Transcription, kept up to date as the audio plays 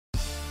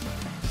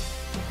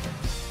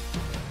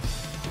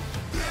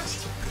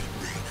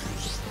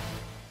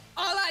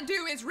I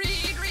do is read,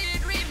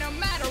 read, read no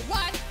matter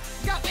what.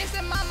 Got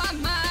wisdom on my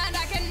mind,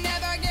 I can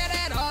never get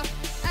it off.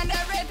 And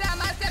every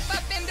time I step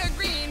up into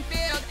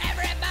Greenfield,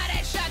 everybody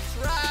shuts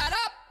right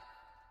up.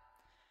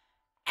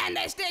 And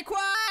they stay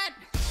quiet,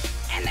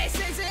 and they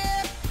say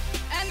zip,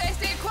 and they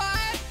stay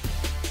quiet.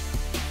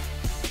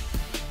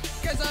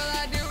 Cause all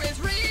I do is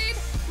read,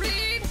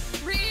 read,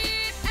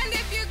 read. And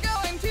if you're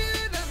going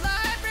to the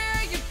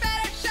library, you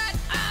better shut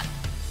up.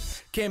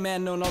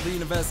 K-Man knowing all the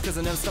universe, cause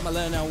I never stop my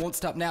learning, I won't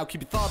stop now.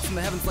 Keep your thoughts in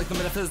the heavens like the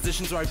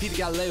metaphysicians, or I repeat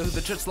Galileo who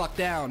the church locked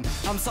down.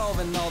 I'm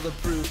solving all the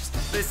proofs,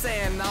 they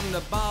saying I'm the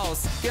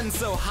boss. Getting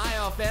so high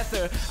off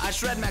ether, I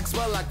shred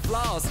Maxwell like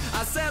floss.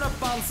 I set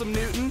up on some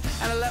Newton,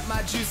 and I let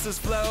my juices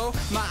flow.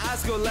 My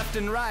eyes go left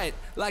and right,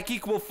 like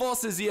equal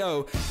forces,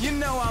 yo. You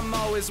know I'm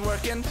always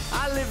working,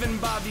 I live in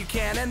Bob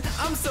Buchanan.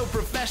 I'm so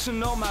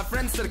professional, my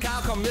friends to the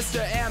cow call Mr.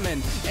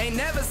 Ammon. Ain't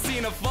never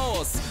seen a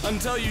force,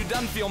 until you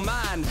done feel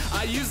mine.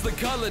 I use the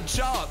colored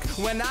chalk,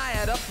 when I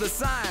add up the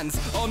signs.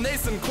 All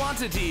nascent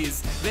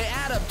quantities, they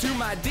add up to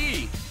my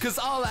D. Cause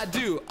all I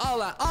do,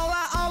 all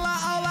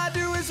I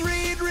do is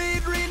read,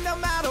 read, read no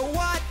matter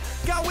what.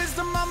 Got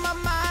wisdom on my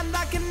mind,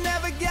 I can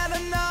never get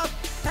enough.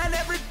 And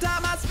every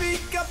time I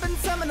speak up in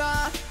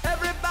seminar,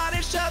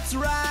 everybody shuts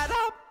right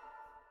up.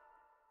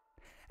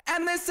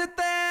 And they sit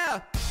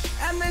there,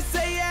 and they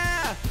say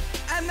yeah.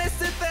 And they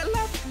sit there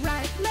left,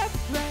 right, left,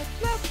 right,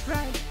 left,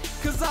 right.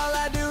 Cause all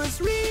I do is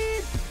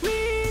read,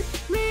 read,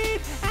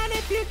 read. And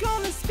if you're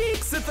gonna speak,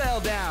 sit the hell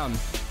down,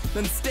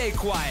 then stay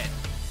quiet.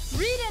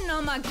 Reading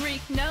all my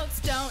Greek notes,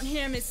 don't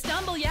hear me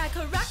stumble. Yeah,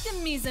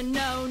 correcting me's a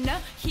no-no.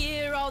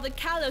 Hear all the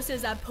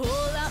callouses, I pull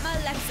out my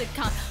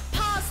lexicon.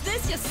 Pause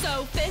this, you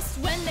sophists.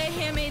 When they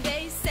hear me,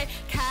 they say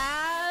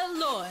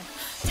calloid.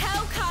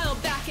 Tell Kyle,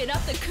 back it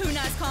up, the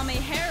kunais call me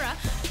Hera.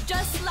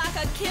 Just like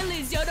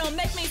Achilles, yo, don't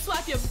make me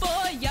swap your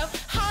boy, yo.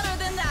 Hotter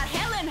than that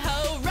Helen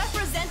ho,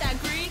 represent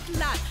that Greek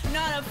life.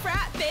 Not a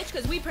frat bitch,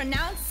 cause we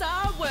pronounce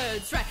our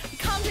words right. We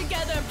come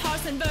together,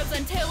 parsing verbs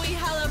until we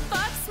holla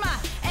fuck smile.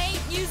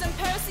 Ain't using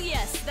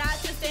Perseus, that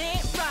just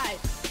ain't right.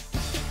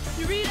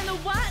 You reading the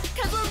what?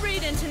 Cause we're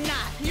reading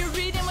tonight. You're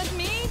reading with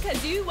me, cause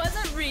you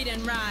wasn't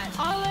reading right.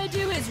 All I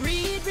do is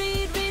read,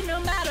 read, read no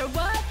matter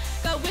what.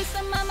 Got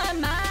wisdom on my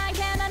mind,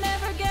 can I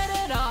never get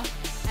it off.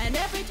 And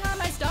every time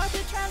I start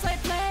to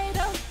translate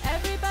Plato,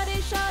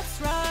 everybody shuts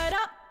right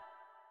up.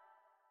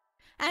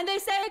 And they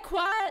say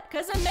quiet,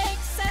 cause it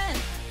makes sense.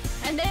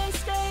 And they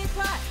stay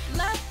quiet,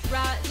 left,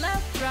 right,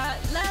 left, right,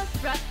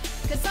 left, right.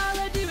 Cause all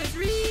I do is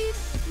read,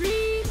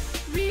 read,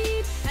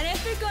 read. And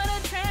if you're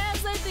gonna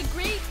translate the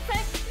Greek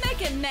text,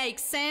 make it make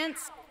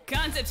sense.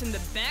 Concepts in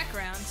the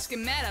background,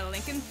 schemata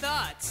linking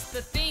thoughts.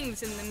 The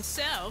things in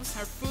themselves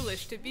are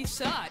foolish to be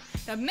sought.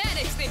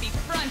 Dogmatics they be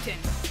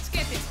frontin',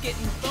 skeptics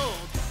getting bold.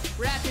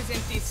 Rap is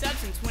empty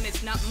substance when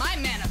it's not my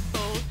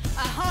manifold.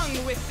 I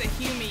hung with the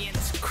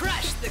Humeans,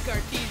 crushed the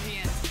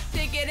Cartesians.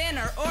 Take it in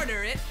or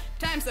order it,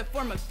 time's the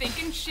form of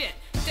thinking shit.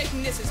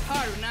 Taking this is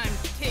hard when I'm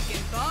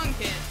taking bong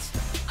hits.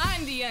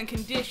 I'm the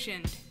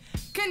unconditioned,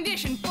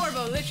 conditioned for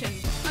volition.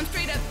 I'm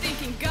straight up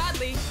thinking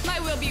godly, my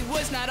will be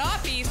was not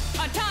offies,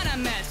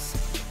 autonomous.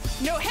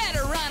 No head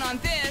or run on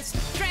this.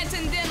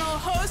 Transcendental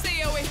hoes,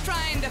 they always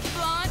trying to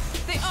flaunt.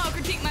 They all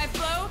critique my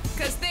flow,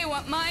 cause they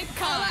want my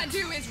con. All I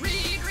do is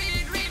read,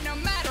 read, read no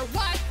matter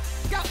what.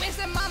 Got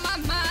wisdom on my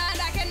mind.